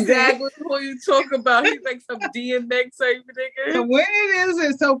know exactly who you talk about. He's like some DMX type nigga. And when it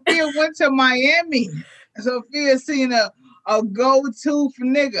is Sophia went to Miami, Sophia seen a go-to for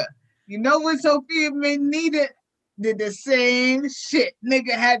nigga. You know what Sophia needed? Did the same shit.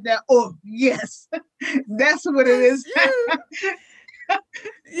 Nigga had that, oh, yes. That's what it is.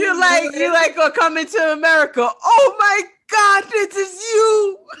 You like Coming to America. Oh my God, it is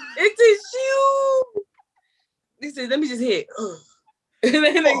you. It is you. He said, let me just hit. One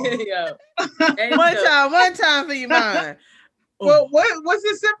time for you, mine. Well, what's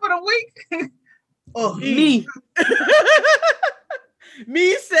the sip of the week? Oh, me.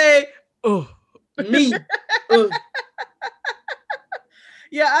 Me say, oh, me.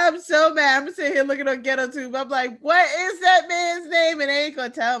 Yeah, I'm so mad. I'm sitting here looking on GhettoTube. I'm like, what is that man's name? And they ain't gonna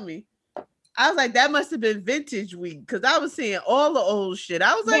tell me. I was like, that must have been vintage week because I was seeing all the old shit.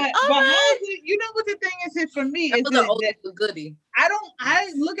 I was like, all right. You know what the thing is for me? That was an old goodie. I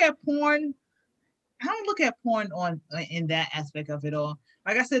look at porn. I don't look at porn in that aspect of it all.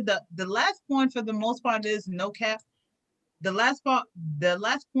 Like I said, the last porn for the most part is no cap. The last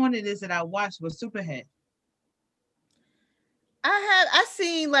porn it is that I watched was Superhead. I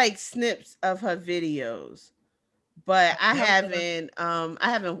seen like snips of her videos, but I haven't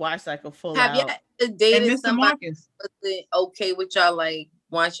watched like a full out. Have you dated somebody was okay with y'all like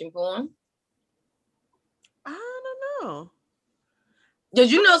watching porn? I don't know.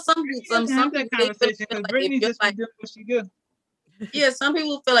 Did you know some that conversation because Brittany just doing what she do. Yeah, some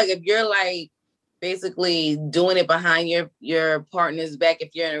people feel like if you're like basically doing it behind your partner's back,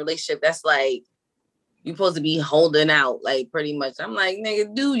 if you're in a relationship, that's like you're supposed to be holding out, like pretty much. I'm like,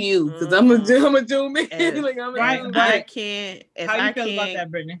 nigga, do you? Because I'm gonna do me. Like, I can't. How you feel about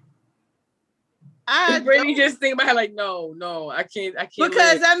that, Brittany? Brittany just think about it like, no, I can't.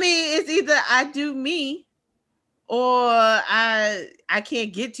 Because I mean, it's either I do me, or I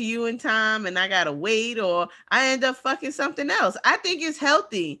can't get to you in time, and I gotta wait, or I end up fucking something else. I think it's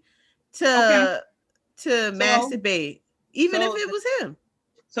healthy to masturbate, even if it was him.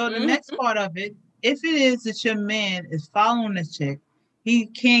 So the next part of it. If it is that your man is following this chick, he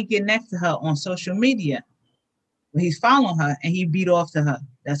can't get next to her on social media. But he's following her and he beat off to her.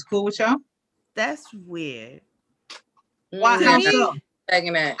 That's cool with y'all? That's weird. Why? How so?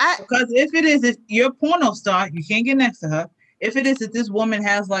 Because if you're a porno star, you can't get next to her. If it is that this woman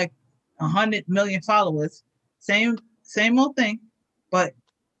has like 100 million followers, same old thing, but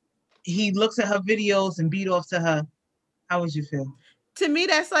he looks at her videos and beat off to her, how would you feel? To me,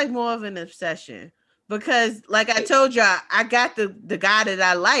 that's like more of an obsession because, like I told y'all, I got the guy that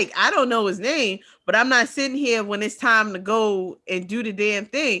I like. I don't know his name, but I'm not sitting here when it's time to go and do the damn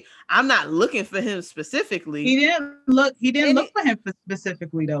thing. I'm not looking for him specifically. He didn't look for him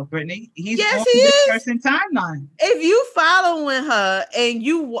specifically though, Brittany. He's on this person's timeline. If you following her and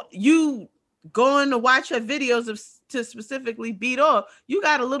you going to watch her videos to specifically beat off, you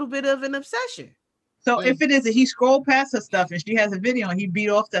got a little bit of an obsession. So if it is that he scrolled past her stuff and she has a video and he beat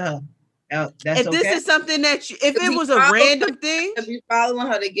off to her, that's if this is something that if it was a random thing, if you following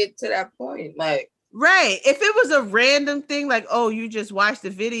her to get to that point, like right. If it was a random thing, like you just watched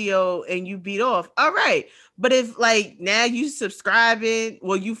the video and you beat off, all right. But if like now you subscribing,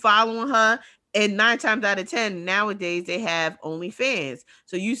 you following her, and 9 times out of 10 nowadays they have OnlyFans,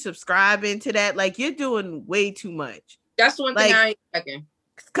 so you subscribing to that, like you're doing way too much. That's one thing I ain't checking.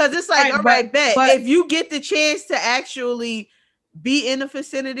 Because it's like, all right, bet if you get the chance to actually be in the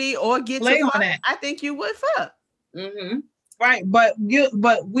vicinity or get to fuck, I think you would fuck. Mm-hmm. Right, but you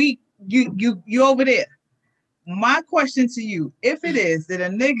over there. My question to you: if it is that a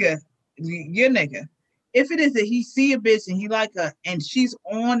nigga, your nigga, if it is that he see a bitch and he like her and she's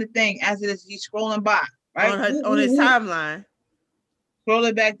on the thing as it is he's scrolling by, right on his timeline, scroll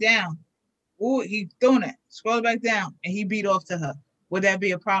it back down. Ooh, he's doing it. Scroll it back down and he beat off to her. Would that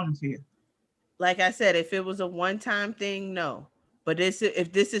be a problem for you? Like I said, if it was a one-time thing, no. But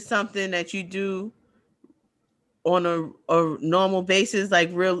if this is something that you do on a normal basis,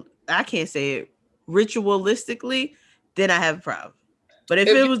 like I can't say it, ritualistically, then I have a problem. But if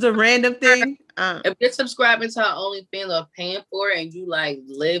it was a random thing, if you're subscribing to her OnlyFans or paying for it and you like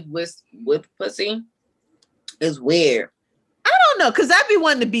live with pussy, it's weird. I don't know, because I'd be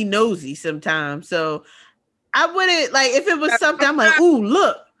wanting to be nosy sometimes. So I wouldn't, like, if it was something I'm like, ooh,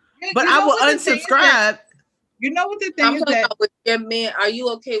 look, but I will unsubscribe. You know what the thing is that with your man, are you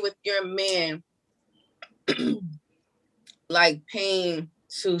okay with your man like paying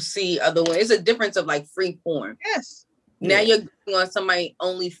to see other women? It's a difference of like free porn. Yes. Now you're going on somebody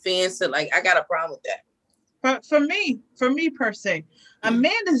OnlyFans, so like I got a problem with that. For me per se, a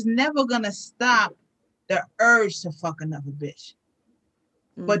man is never gonna stop the urge to fuck another bitch.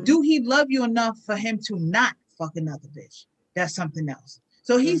 But do he love you enough for him to not fuck another bitch? That's something else.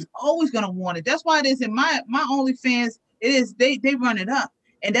 So he's always gonna want it. That's why it is in my OnlyFans. It is they run it up,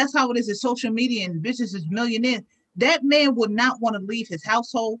 and that's how it is in social media and bitches is millionaires. That man would not want to leave his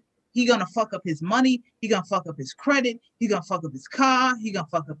household. He gonna fuck up his money. He gonna fuck up his credit. He gonna fuck up his car. He gonna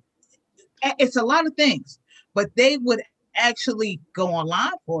fuck up. It's a lot of things, but they would actually go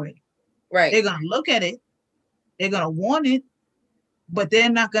online for it. Right. They're gonna look at it. They're gonna want it, but they're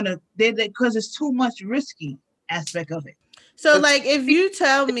not gonna. Because it's too much risky aspect of it. So, like, if you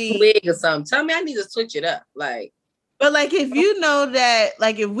tell me wig or something, tell me I need to switch it up. Like, but like, if you know that,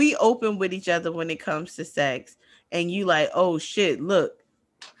 like, if we open with each other when it comes to sex, and you like, oh shit, look,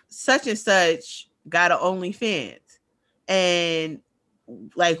 such and such got an OnlyFans, and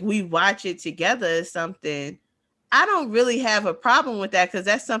like we watch it together or something, I don't really have a problem with that because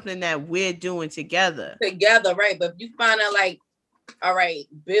that's something that we're doing together. Together, right? But if you find out, like, all right,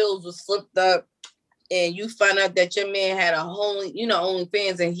 bills were slipped up, and you find out that your man had a whole,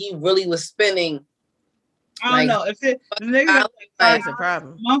 OnlyFans, and he really was spending. I don't know if that's a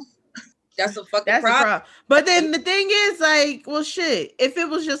problem. That's a fucking problem. But then the thing is, like, well, shit. If it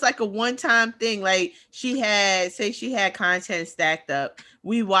was just like a one-time thing, like she had content stacked up,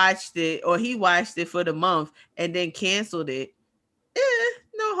 we watched it, or he watched it for the month and then canceled it.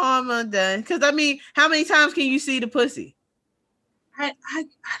 No harm undone. Because I mean, how many times can you see the pussy? I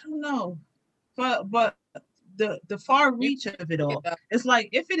don't know, but the far reach of it all. It's like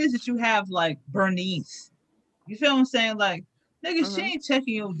if it is that you have like Bernice, you feel what I'm saying? Like, nigga, she ain't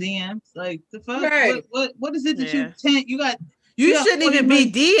checking your DMs. Like the fuck, right. what is it that you got? You shouldn't even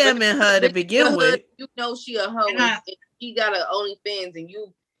be DMing her to begin with. You know she a hoe. And she got an OnlyFans, and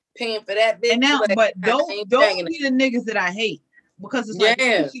you paying for that bitch. And now, but don't be the niggas that I hate, because it's like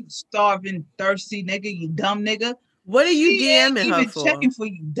you starving, thirsty nigga, you dumb nigga. What are you DMing her for? Checking for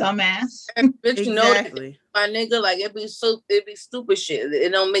you, dumbass. Bitch, you know that, my nigga, like it be stupid shit.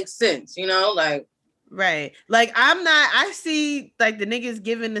 It don't make sense, like. Right. Like I see like the niggas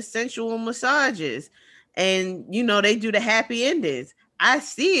giving the sensual massages and they do the happy endings. I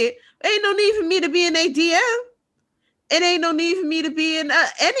see it. Ain't no need for me to be in a DM. It ain't no need for me to be in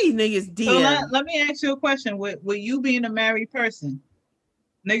any niggas DM. So let me ask you a question. With you being a married person,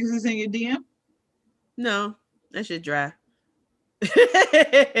 niggas is in your DM? No, that shit dry.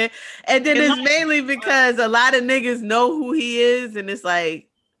 And then it's mainly because a lot of niggas know who he is, and it's like,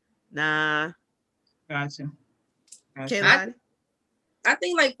 nah. Gotcha. I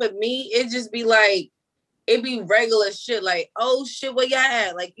think like for me, it just be like, it be regular shit. Like, oh shit, where y'all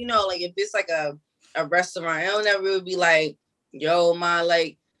at? Like, like if it's like a restaurant, I don't ever really be like, yo, my,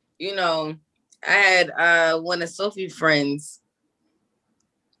 like, I had one of Sophie's friends.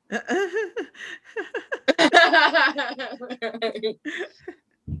 Slide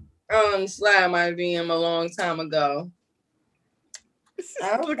my DM a long time ago.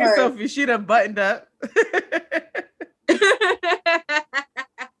 Look at Sophie. She done buttoned up.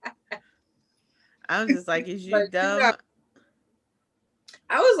 I'm just like, is you dumb?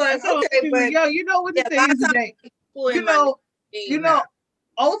 I was like, okay, but yo, you know what the thing is today?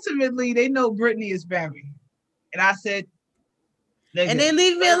 Ultimately, they know Brittany is married, and I said, and they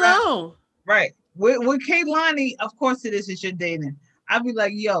leave me alone. Right. With Kaylani, of course it is. It's your dating. I'd be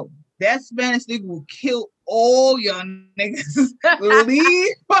like, yo, that Spanish nigga will kill all y'all niggas.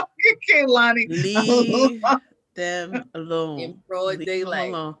 Leave fucking Kaylani. Leave them alone. In broad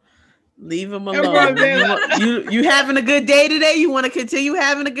daylight. Leave them alone. You having a good day today? You want to continue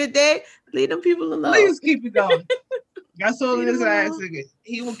having a good day? Leave them people alone. Please keep it going. That's all this ass nigga.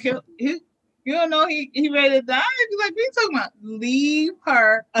 He will kill. You don't know he ready to die. He's like, what are you talking about? Leave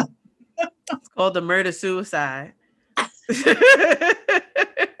her. It's called the murder suicide. Because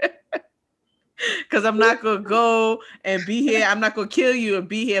I'm not gonna go and be here. I'm not gonna kill you and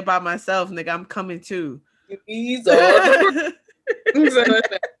be here by myself, nigga. I'm coming too. I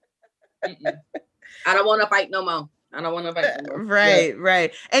don't want to fight no more.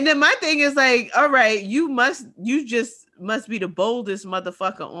 Right. And then my thing is like, all right, you just must be the boldest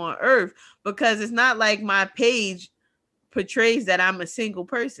motherfucker on earth, because it's not like my page portrays that I'm a single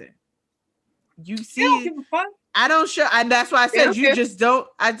person. You see, I don't show, and that's why I said you just don't.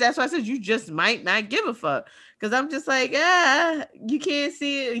 That's why I said you just might not give a fuck, because I'm just like, you can't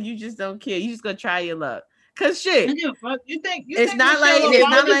see it, you just don't care. You just gonna try your luck, cause shit. It's not like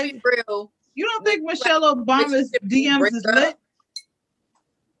real. You don't think Michelle Obama's DMs is lit?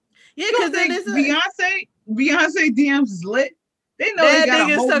 Yeah, because then Beyonce DMs is lit. They know that they got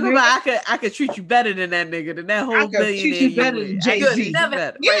nigga's talking nigga. about I could treat you better than that nigga, than that whole I could treat you better than Jay-Z.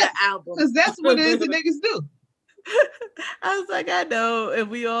 Yeah, album. Because that's what it is the niggas do. I was like, I know,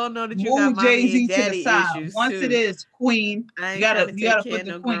 and we all know that you Move got mommy Jay-Z and daddy to the side. issues Once too. it is Queen, I you gotta put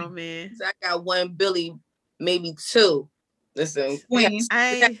the Queen. Man. So I got one Billy, maybe two. Listen, Queen.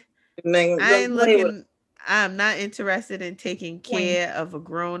 I ain't looking. I'm not interested in taking care of a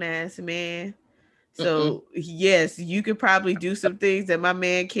grown ass man. So yes, you could probably do some things that my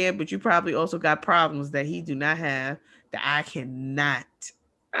man can, but you probably also got problems that he do not have that I cannot.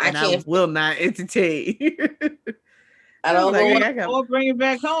 I will not entertain. I don't know. Or bring it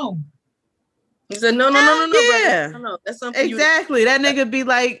back home. He said, no, yeah. brother. No, that's something exactly. That nigga be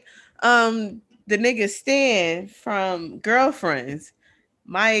like, the nigga Stan from Girlfriends.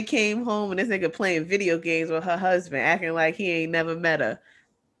 Maya came home and this nigga playing video games with her husband, acting like he ain't never met her.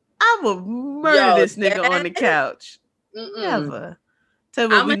 I would murder this nigga on the couch. Never. Tell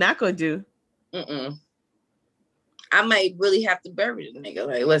me what we not gonna do. I might really have to bury the nigga.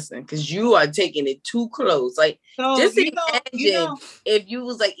 Like, listen, because you are taking it too close. Like, so, just imagine if you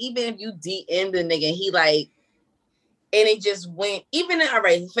was like, even if you DM'd the nigga, he like, and it just went, even, all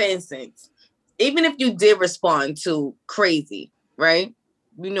right, for instance, even if you did respond to Crazy, right?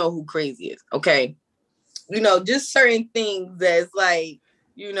 We know who Crazy is, okay? You know, just certain things that's like,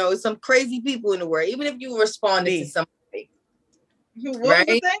 you know, some crazy people in the world. Even if you responded to somebody, what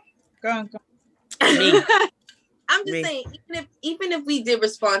right? Go on. Me. I'm just saying, even if we did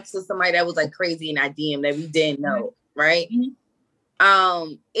respond to somebody that was like crazy in our DM that we didn't know, right?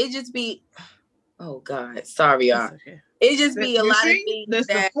 It just be, oh God, sorry, y'all. Okay. It just be a lot of things. There's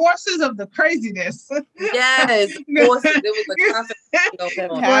the forces of the craziness. Yes, forces. There was a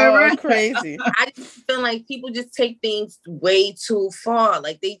constant power of crazy. I just feel like people just take things way too far.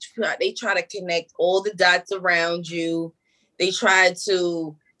 Like they try to connect all the dots around you. They try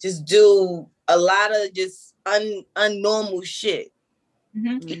to just do a lot of just unnormal shit.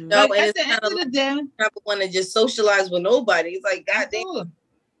 You know, but at the end of the day, I don't want to just socialize with nobody. It's like, goddamn.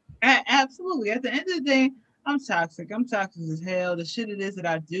 Absolutely. At the end of the day, I'm toxic. I'm toxic as hell. The shit it is that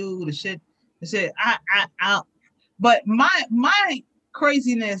I do, the shit. I. But my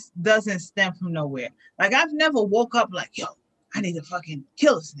craziness doesn't stem from nowhere. Like I've never woke up like, yo, I need to fucking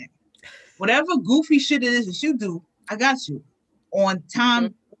kill this nigga. Whatever goofy shit it is that you do, I got you. On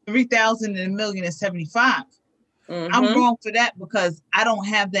time 3,000 and 1,075. I'm wrong for that because I don't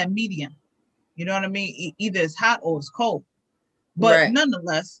have that medium. You know what I mean? Either it's hot or it's cold. But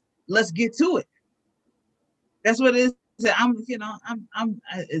nonetheless, let's get to it. That's what it is. I'm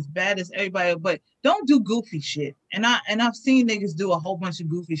as bad as everybody, but don't do goofy shit. And I've seen niggas do a whole bunch of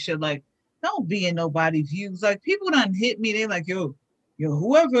goofy shit. Like, don't be in nobody's views. Like people done hit me. They like, yo,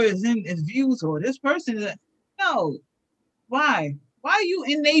 whoever is in his views or this person is no. Why? Why are you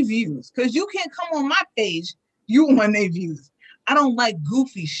in their views? Because you can't come on my page. You on their views. I don't like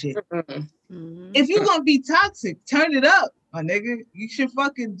goofy shit. If you're gonna be toxic, turn it up, my nigga. You should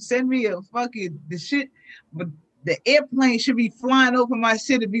fucking send me the shit. But the airplane should be flying over my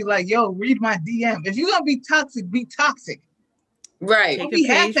shit and be like, yo, read my DM. If you're gonna be toxic, be toxic. Right. Take a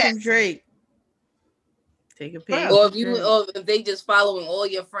page from Drake. Take a page. Or if they just following all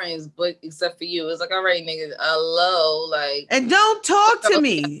your friends, but except for you, it's like, all right, nigga, hello, like. And don't talk to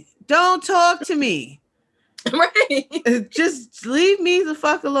me. Don't talk to me. Right. Just leave me the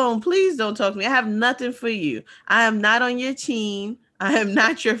fuck alone. Please don't talk to me. I have nothing for you. I am not on your team. I am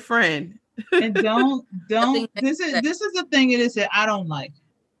not your friend. And don't. This is the thing it is that I don't like.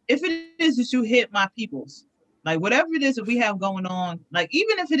 If it is that you hit my peoples, like whatever it is that we have going on, like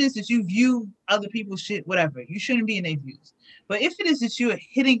even if it is that you view other people's shit, whatever, you shouldn't be in their views. But if it is that you are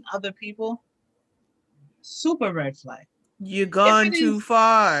hitting other people, super red flag. You're gone too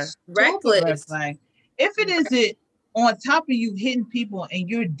far. Reckless. Red flag. If it is it on top of you hitting people and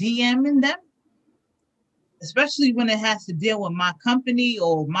you're DMing them, especially when it has to deal with my company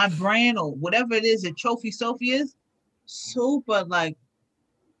or my brand or whatever it is that Trophy Sophie is, super like,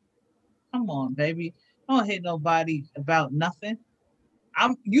 come on, baby. Don't hit nobody about nothing.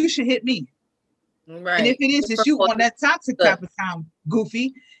 You should hit me. Right. And if it is that you on that toxic type of time,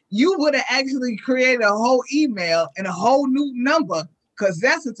 Goofy, you would have actually created a whole email and a whole new number. Because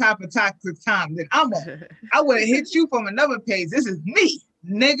that's the type of toxic time that I'm on. I would have hit you from another page. This is me,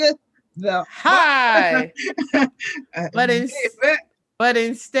 nigga. Hi. But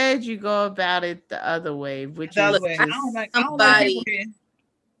instead, you go about it the other way, which is just somebody.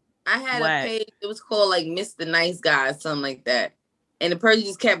 I had a page. It was called like Mr. Nice Guy, or something like that. And the person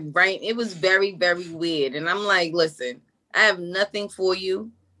just kept writing. It was very, very weird. And I'm like, listen, I have nothing for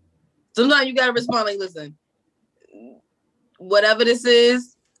you. Sometimes you gotta respond like, listen. whatever this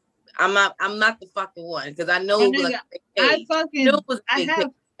is, I'm not the fucking one because I know it was like I have at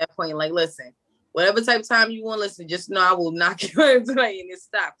that point. Like, listen, whatever type of time you want to listen, just know I will knock you out tonight and it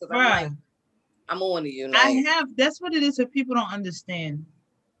stop because I'm like, I'm on to you. Like, that's what it is that people don't understand.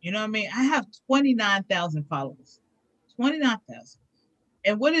 You know what I mean? I have 29,000 followers. 29,000.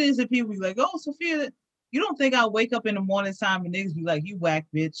 And what it is that people be like, oh, Sophia, you don't think I'll wake up in the morning time and niggas be like, you whack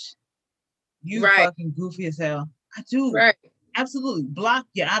bitch. You fucking goofy as hell. I do. Right. Absolutely. Block,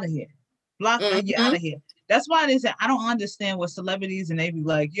 you're out of here. Block, you're out of here. That's why they say I don't understand what celebrities and they be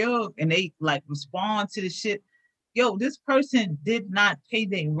like, yo, and they like respond to the shit. Yo, this person did not pay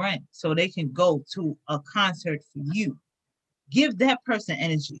their rent so they can go to a concert for you. Give that person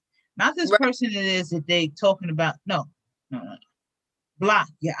energy. Not this person it is that they talking about. No. Block,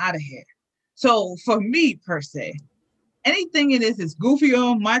 you're out of here. So for me, per se, anything it is goofy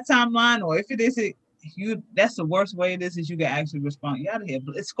on my timeline, or if it is that's the worst way it is you can actually respond. You're out of here.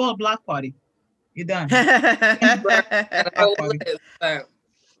 It's called block party. You're done.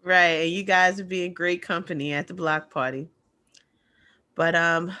 Right. And you guys would be in great company at the block party. But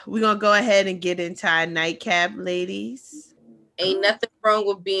we're gonna go ahead and get into our nightcap, ladies. Ain't nothing wrong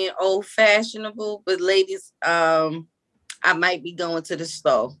with being old fashionable, but ladies, I might be going to the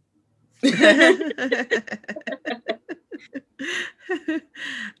store.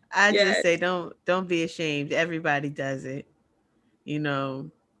 I just say don't be ashamed. Everybody does it. You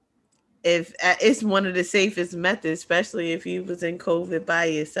know, if it's one of the safest methods, especially if you was in COVID by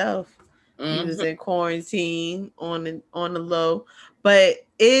yourself. You was in quarantine on the low. But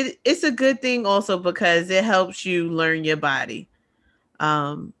it's a good thing also because it helps you learn your body.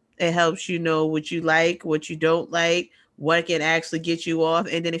 It helps you know what you like, what you don't like, what can actually get you off.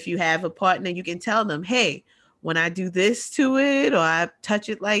 And then if you have a partner, you can tell them, hey, when I do this to it or I touch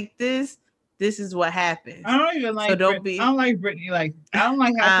it like this is what happens. I don't even like I don't like Brittany. Like I don't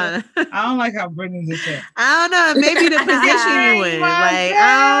like how Brittany just said. I don't know. Maybe the position you in. Like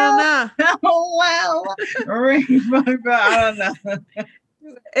I don't know. Oh wow. I don't know.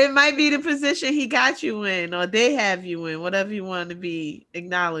 It might be the position he got you in or they have you in, whatever you want to be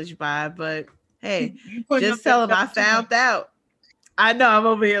acknowledged by. But hey, just tell him I found out. I know I'm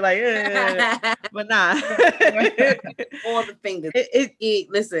over here like, but nah. All the fingers.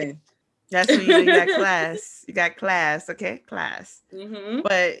 Listen. That's when you got class. You got class, okay? Class.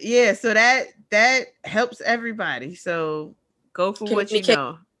 But yeah, so that helps everybody. So go for what you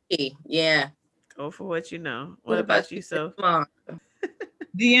know. Yeah. Go for what you know. What about you, Soph?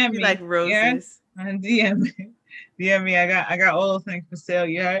 DM me. You like roses. Yeah? And DM me. I got all those things for sale.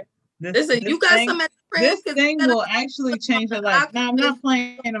 You heard? Listen, you got some at the This thing will actually change your life. Now, I'm not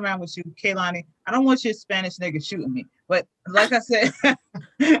playing around with you, Kaylani. I don't want your Spanish nigga shooting me. But like I said,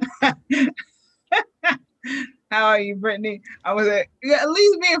 how are you, Brittany? I was at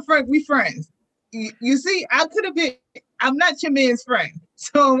least me and Frank, we friends. You see, I could have been, I'm not your man's friend.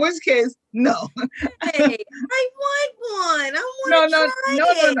 So in which case, no. Hey, I want one. I want to try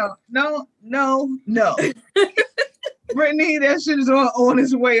it. No. Brittany, that shit is on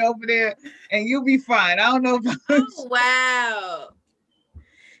its way over there, and you'll be fine. I don't know if oh, wow.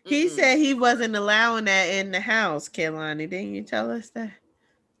 He said he wasn't allowing that in the house, Kaylani. Didn't you tell us that?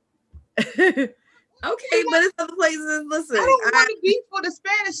 Okay, but it's other places. Listen, I don't want to be for the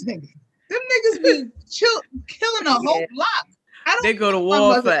Spanish niggas. Them niggas be killing a whole block. They go to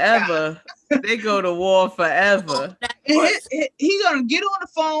war forever. They go to war forever. He gonna get on the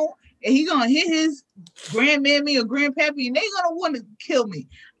phone and he gonna hit his grandmammy or grandpappy and they gonna want to kill me.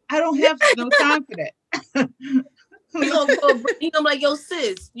 I don't have no time for that. He gonna be like, yo,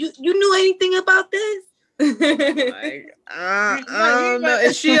 sis, you knew anything about this? Like, I don't know.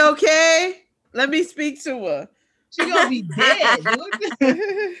 Is she okay? Let me speak to her. She gonna be dead, dude.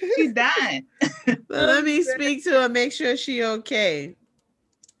 She's dying. Let me speak to her, make sure she okay.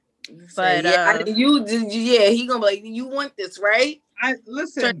 But he gonna be like, you want this, right?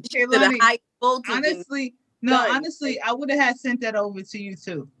 Listen, Kaylani, honestly, I would have had sent that over to you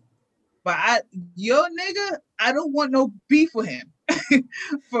too. But your nigga, I don't want no beef with him.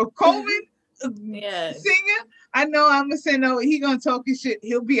 For COVID, senior, I know I'm gonna say no. He gonna talk his shit.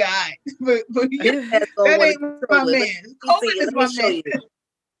 He'll be all right. But that ain't my man. COVID is my man.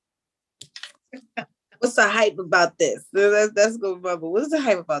 What's the hype about this? That's good, but what's the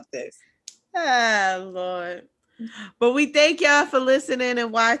hype about this? Ah, Lord. But we thank y'all for listening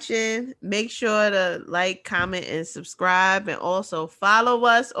and watching. Make sure to like, comment, and subscribe, and also follow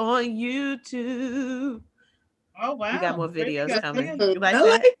us on YouTube. Oh wow! We got more videos coming. I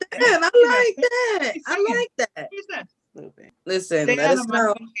like that. Listen, stay let out us of my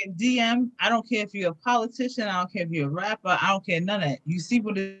know. fucking DM. I don't care if you're a politician. I don't care if you're a rapper. I don't care none of that. You see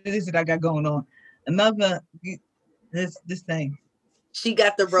what it is that I got going on. Another this thing. She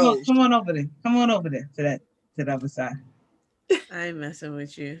got the rose. Come on over there. Come on over there to the other side. I ain't messing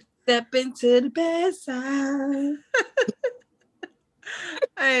with you. Step into the best side.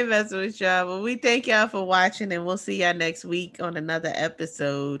 I ain't messing with y'all, but we thank y'all for watching, and we'll see y'all next week on another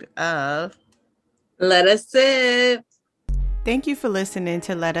episode of Let Us Sip. Thank you for listening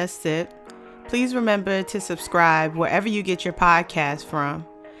to Let Us Sip. Please remember to subscribe wherever you get your podcast from.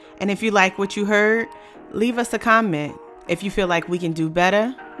 And if you like what you heard, leave us a comment. If you feel like we can do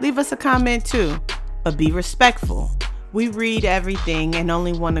better, leave us a comment too. But be respectful. We read everything and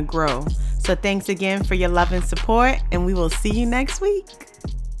only want to grow. So thanks again for your love and support, and we will see you next week.